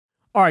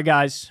All right,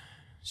 guys.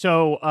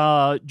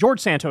 So George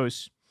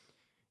Santos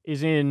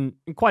is in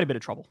quite a bit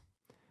of trouble.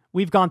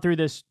 We've gone through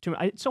this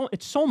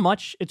it's so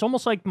much. It's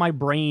almost like my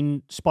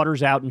brain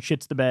sputters out and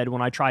shits the bed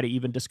when I try to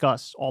even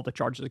discuss all the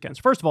charges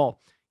against. First of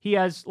all, he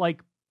has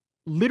like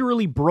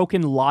literally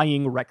broken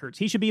lying records.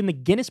 He should be in the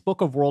Guinness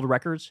Book of World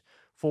Records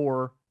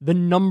for the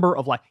number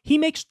of lies. He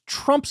makes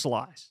Trump's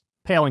lies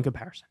pale in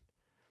comparison.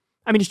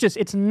 I mean,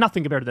 it's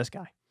nothing compared to this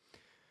guy.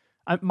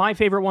 My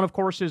favorite one, of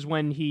course, is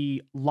when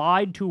he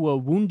lied to a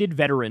wounded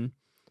veteran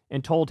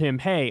and told him,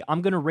 hey,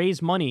 I'm going to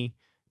raise money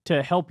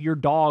to help your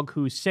dog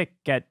who's sick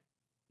get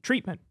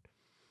treatment.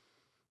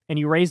 And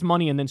he raised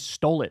money and then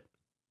stole it.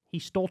 He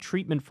stole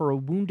treatment for a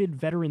wounded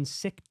veteran's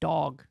sick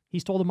dog. He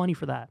stole the money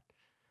for that.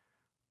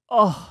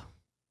 Oh.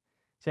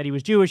 Said he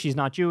was Jewish. He's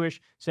not Jewish.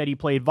 Said he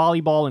played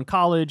volleyball in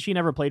college. He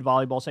never played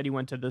volleyball. Said he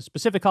went to the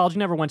specific college. He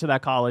never went to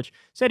that college.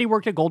 Said he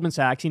worked at Goldman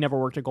Sachs. He never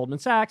worked at Goldman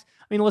Sachs.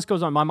 I mean, the list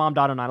goes on. My mom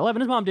died on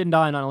 9/11. His mom didn't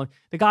die on 9/11.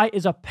 The guy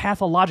is a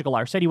pathological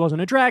liar. Said he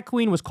wasn't a drag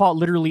queen. Was caught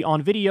literally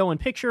on video and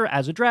picture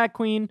as a drag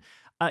queen.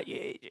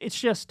 It's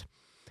just...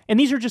 And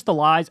these are just the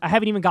lies. I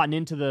haven't even gotten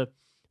into the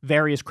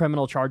various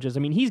criminal charges. I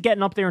mean, he's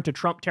getting up there into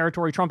Trump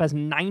territory. Trump has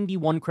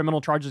 91 criminal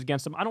charges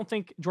against him. I don't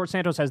think George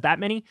Santos has that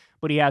many,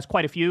 but he has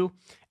quite a few.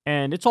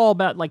 And it's all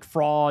about like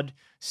fraud,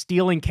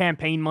 stealing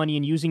campaign money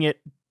and using it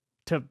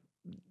to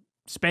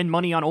spend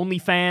money on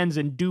OnlyFans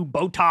and do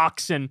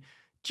Botox, and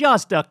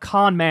just a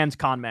con man's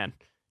con man.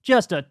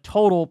 Just a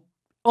total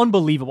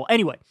unbelievable.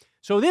 Anyway,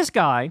 so this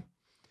guy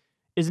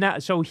is now,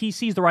 so he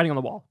sees the writing on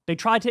the wall. They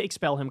tried to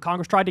expel him.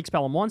 Congress tried to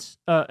expel him once,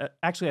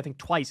 actually I think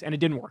twice, and it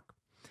didn't work.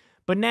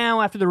 But now,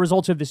 after the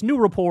results of this new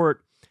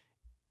report,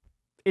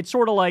 it's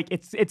sort of like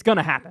it's going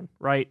to happen,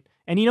 right?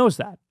 And he knows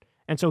that.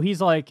 And so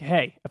he's like,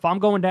 hey, if I'm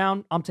going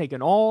down, I'm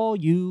taking all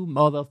you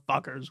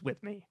motherfuckers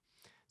with me.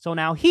 So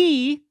now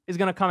he is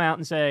going to come out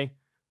and say,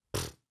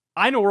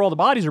 I know where all the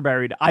bodies are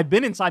buried. I've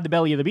been inside the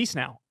belly of the beast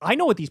now. I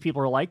know what these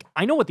people are like.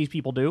 I know what these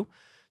people do.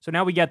 So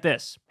now we get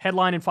this.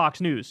 Headline in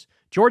Fox News.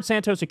 George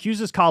Santos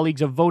accuses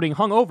colleagues of voting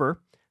hungover,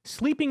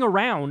 sleeping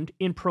around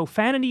in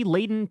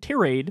profanity-laden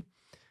tirade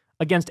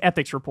against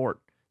ethics report.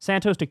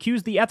 Santos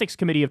accused the ethics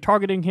committee of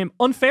targeting him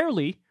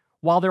unfairly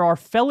while there are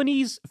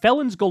felons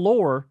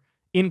galore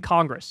in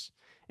Congress.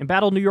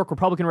 Embattled New York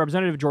Republican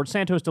Representative George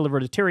Santos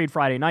delivered a tirade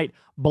Friday night,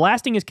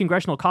 blasting his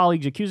congressional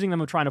colleagues, accusing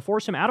them of trying to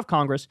force him out of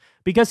Congress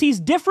because he's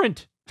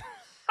different.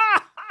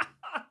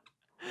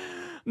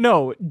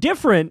 No,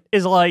 different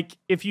is like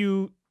if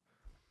you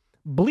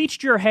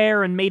bleached your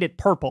hair and made it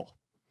purple.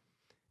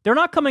 They're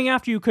not coming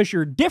after you because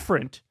you're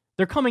different.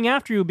 They're coming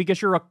after you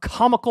because you're a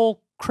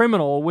comical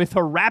criminal with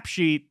a rap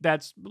sheet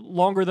that's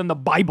longer than the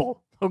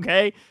Bible,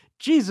 okay?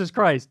 Jesus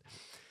Christ.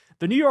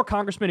 The New York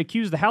congressman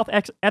accused the House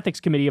Ethics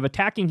Committee of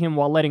attacking him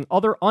while letting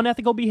other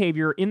unethical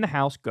behavior in the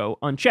House go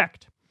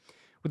unchecked.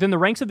 Within the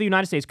ranks of the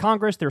United States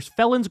Congress, there's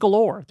felons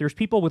galore. There's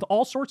people with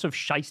all sorts of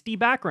shisty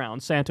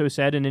backgrounds, Santos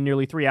said in a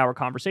nearly 3-hour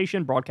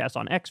conversation broadcast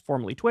on X,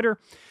 formerly Twitter.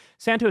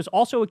 Santos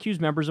also accused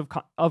members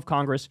of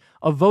Congress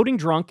of voting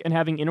drunk and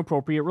having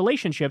inappropriate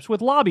relationships with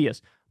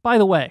lobbyists. By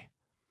the way,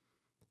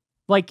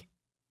 like,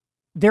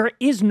 there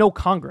is no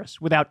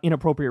Congress without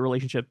inappropriate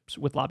relationships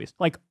with lobbyists.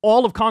 Like,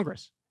 all of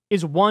Congress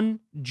is one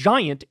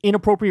giant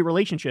inappropriate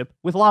relationship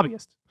with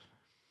lobbyists.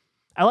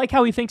 I like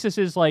how he thinks this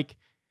is like,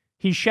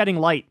 he's shedding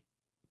light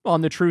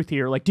on the truth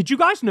here. Like, did you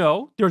guys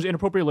know there's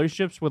inappropriate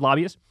relationships with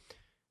lobbyists?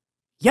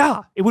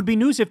 Yeah, it would be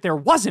news if there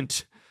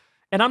wasn't.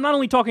 And I'm not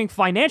only talking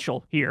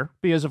financial here,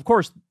 because of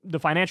course the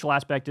financial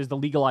aspect is the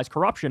legalized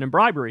corruption and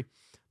bribery,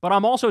 but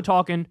I'm also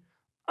talking,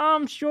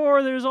 I'm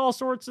sure there's all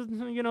sorts of, a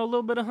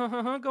little bit of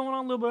going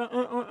on, a little bit of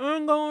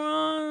going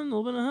on, a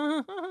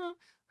little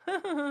bit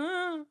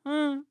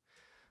of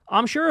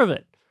I'm sure of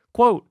it.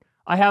 Quote,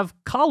 I have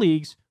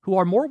colleagues who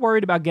are more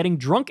worried about getting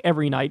drunk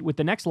every night with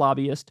the next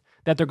lobbyist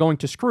that they're going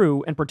to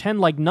screw and pretend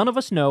like none of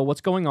us know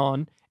what's going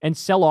on and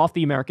sell off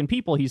the American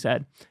people, he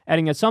said,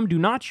 adding that some do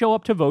not show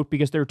up to vote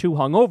because they're too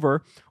hungover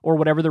or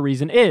whatever the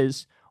reason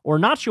is, or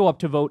not show up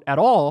to vote at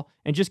all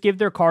and just give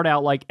their card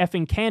out like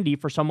effing candy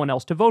for someone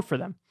else to vote for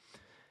them.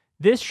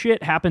 This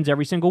shit happens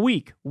every single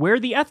week. Where are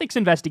the ethics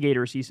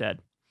investigators, he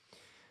said.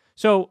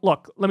 So,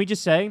 look, let me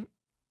just say,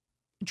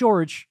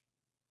 George,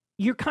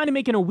 you're kind of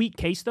making a weak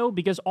case, though,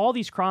 because all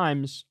these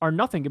crimes are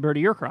nothing compared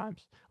to your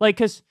crimes. Like,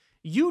 because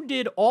you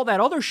did all that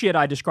other shit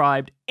I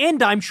described,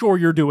 and I'm sure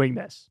you're doing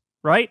this,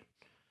 right?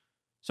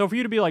 So for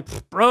you to be like,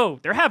 bro,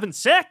 they're having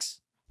sex.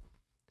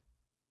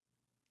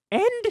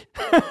 And?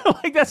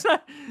 Like,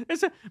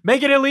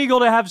 make it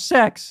illegal to have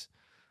sex.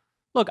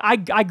 Look, I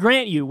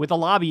grant you, with a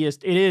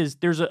lobbyist,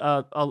 there's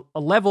a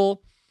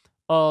level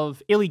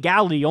of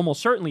illegality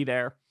almost certainly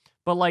there.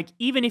 But, like,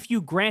 even if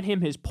you grant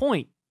him his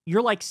point,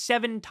 you're like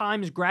 7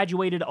 times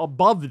graduated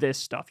above this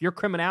stuff. Your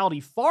criminality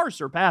far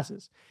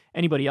surpasses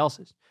anybody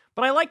else's.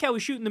 But I like how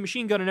he's shooting the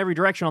machine gun in every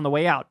direction on the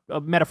way out,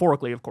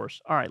 metaphorically, of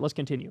course. All right, let's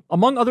continue.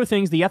 Among other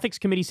things, the ethics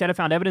committee said it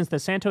found evidence that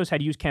Santos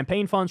had used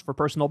campaign funds for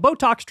personal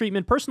Botox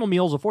treatment, personal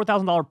meals, a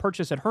 $4,000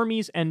 purchase at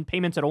Hermes, and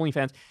payments at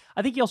OnlyFans.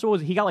 I think he also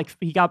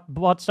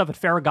bought stuff at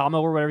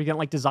Ferragamo or whatever. He got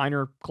like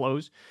designer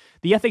clothes.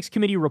 The ethics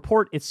committee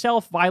report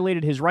itself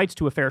violated his rights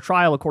to a fair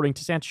trial, according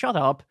to Santos. Shut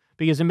up,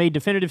 because it made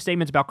definitive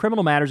statements about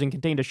criminal matters and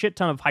contained a shit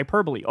ton of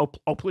hyperbole.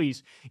 Oh,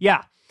 please,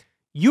 yeah,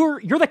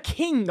 you're the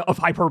king of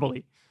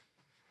hyperbole.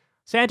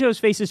 Santos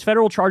faces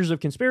federal charges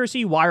of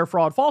conspiracy, wire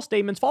fraud, false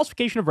statements,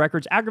 falsification of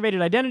records,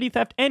 aggravated identity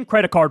theft, and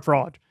credit card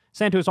fraud.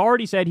 Santos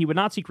already said he would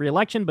not seek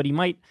re-election, but he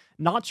might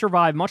not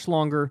survive much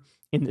longer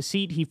in the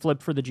seat he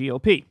flipped for the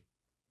GOP.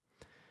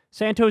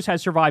 Santos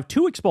has survived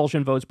 2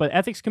 expulsion votes, but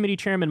Ethics Committee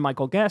Chairman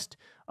Michael Guest,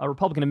 a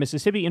Republican of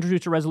Mississippi,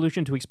 introduced a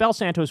resolution to expel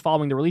Santos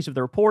following the release of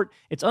the report.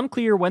 It's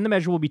unclear when the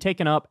measure will be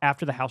taken up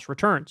after the House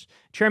returns.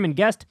 Chairman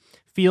Guest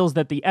feels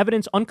that the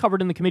evidence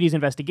uncovered in the committee's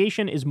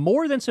investigation is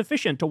more than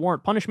sufficient to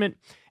warrant punishment,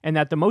 and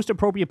that the most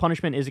appropriate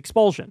punishment is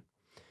expulsion.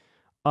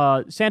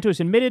 Santos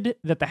admitted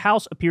that the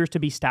House appears to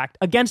be stacked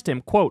against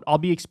him. Quote, "I'll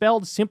be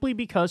expelled simply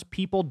because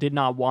people did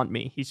not want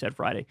me," he said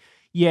Friday.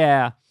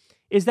 Yeah,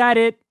 is that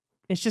it?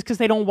 It's just because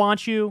they don't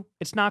want you.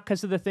 It's not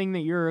because of the thing that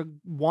you're a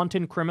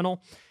wanton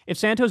criminal. If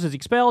Santos is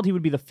expelled, he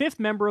would be the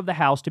 5th member of the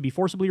House to be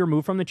forcibly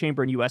removed from the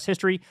chamber in U.S.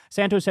 history.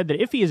 Santos said that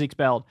if he is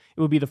expelled,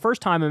 it would be the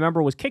first time a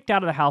member was kicked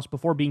out of the House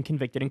before being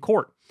convicted in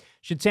court.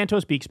 Should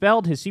Santos be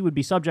expelled, his seat would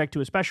be subject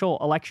to a special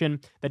election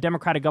that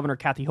Democratic Governor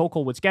Kathy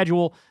Hochul would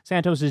schedule.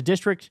 Santos's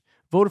district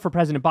voted for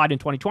President Biden in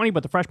 2020,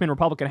 but the freshman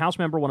Republican House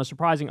member won a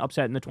surprising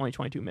upset in the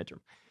 2022 midterm.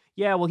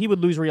 Yeah, well, he would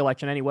lose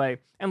re-election anyway.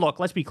 And look,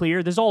 let's be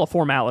clear, this is all a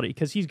formality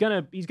because he's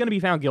gonna be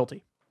found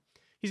guilty.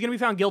 He's gonna be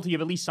found guilty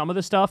of at least some of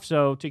this stuff.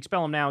 So to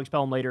expel him now,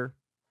 expel him later,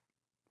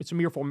 it's a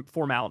mere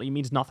formality. It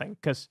means nothing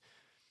because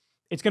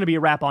it's gonna be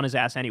a rap on his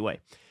ass anyway.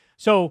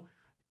 So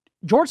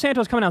George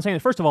Santos coming out saying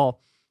that, first of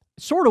all,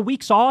 sort of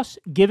weak sauce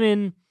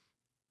given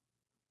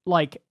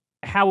like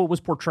how it was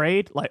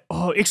portrayed, like,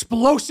 oh,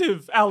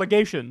 explosive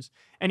allegations.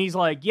 And he's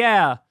like,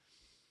 yeah,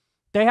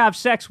 they have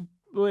sex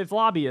with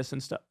lobbyists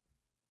and stuff.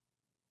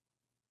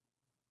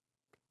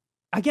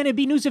 Again, it'd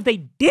be news if they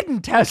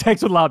didn't have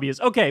sex with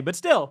lobbyists. Okay, but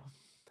still,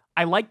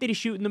 I like that he's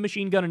shooting the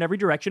machine gun in every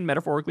direction,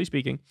 metaphorically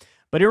speaking.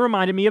 But it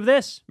reminded me of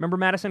this. Remember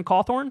Madison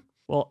Cawthorn?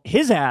 Well,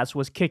 his ass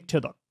was kicked to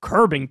the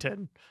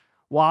Curbington.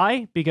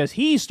 Why? Because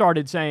he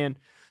started saying,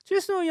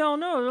 just so y'all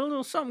know, there's a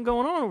little something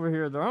going on over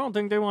here that I don't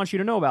think they want you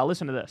to know about.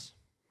 Listen to this.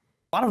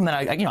 A lot of them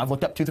that I've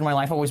looked up to through my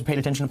life. I've always paid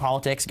attention to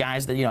politics,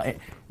 guys. That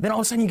then all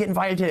of a sudden you get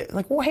invited to,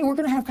 like, well, hey, we're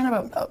going to have kind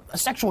of a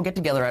sexual get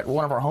together at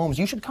one of our homes.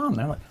 You should come.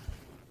 And I'm like,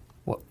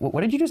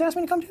 what did you just ask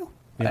me to come to?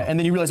 Yeah. And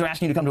then you realize they're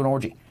asking you to come to an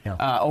orgy.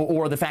 Yeah.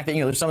 Or the fact that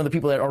there's some of the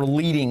people that are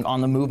leading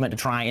on the movement to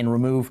try and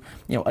remove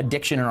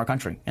addiction in our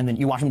country, and then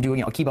you watch them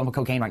do keep up with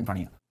cocaine right in front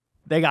of you.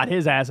 They got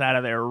his ass out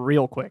of there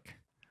real quick.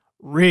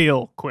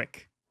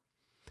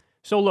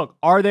 So look,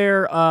 are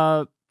there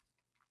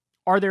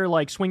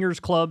like swingers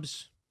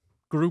clubs,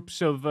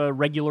 groups of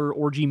regular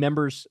orgy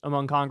members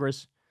among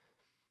Congress?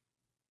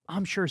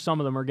 I'm sure some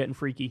of them are getting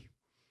freaky.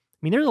 I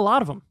mean, there's a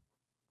lot of them.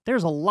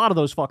 There's a lot of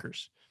those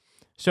fuckers.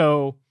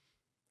 So,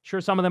 sure,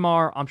 some of them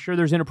are. I'm sure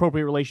there's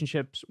inappropriate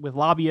relationships with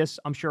lobbyists.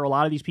 I'm sure a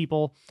lot of these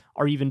people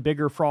are even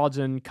bigger frauds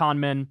and con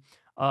men,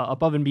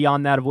 above and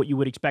beyond that of what you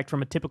would expect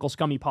from a typical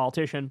scummy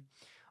politician.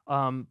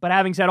 But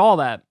having said all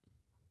that,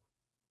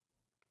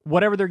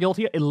 whatever they're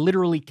guilty of, it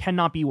literally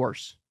cannot be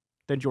worse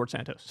than George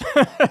Santos.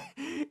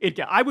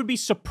 I would be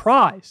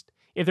surprised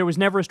if there was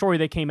never a story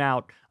that came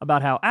out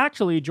about how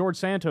actually George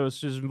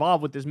Santos is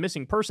involved with this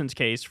missing persons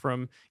case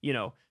from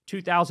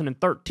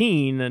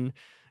 2013 and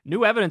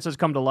new evidence has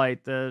come to light.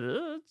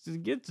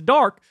 It's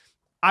dark.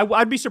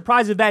 I'd be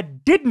surprised if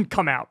that didn't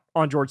come out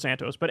on George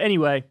Santos. But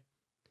anyway,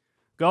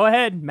 go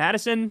ahead.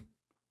 Madison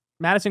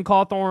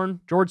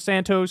Cawthorn, George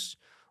Santos,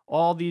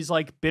 all these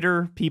like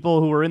bitter people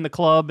who were in the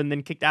club and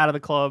then kicked out of the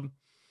club.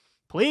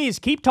 Please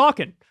keep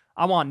talking.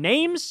 I want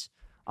names.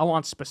 I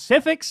want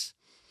specifics.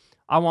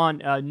 I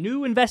want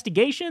new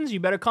investigations.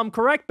 You better come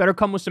correct. Better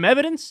come with some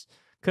evidence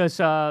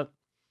because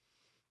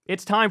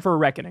it's time for a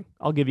reckoning.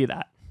 I'll give you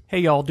that. Hey,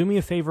 y'all, do me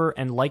a favor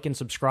and like and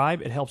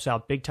subscribe. It helps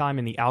out big time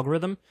in the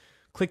algorithm.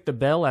 Click the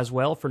bell as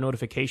well for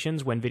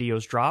notifications when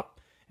videos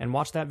drop, and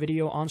watch that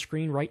video on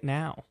screen right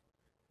now.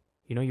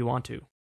 You know you want to.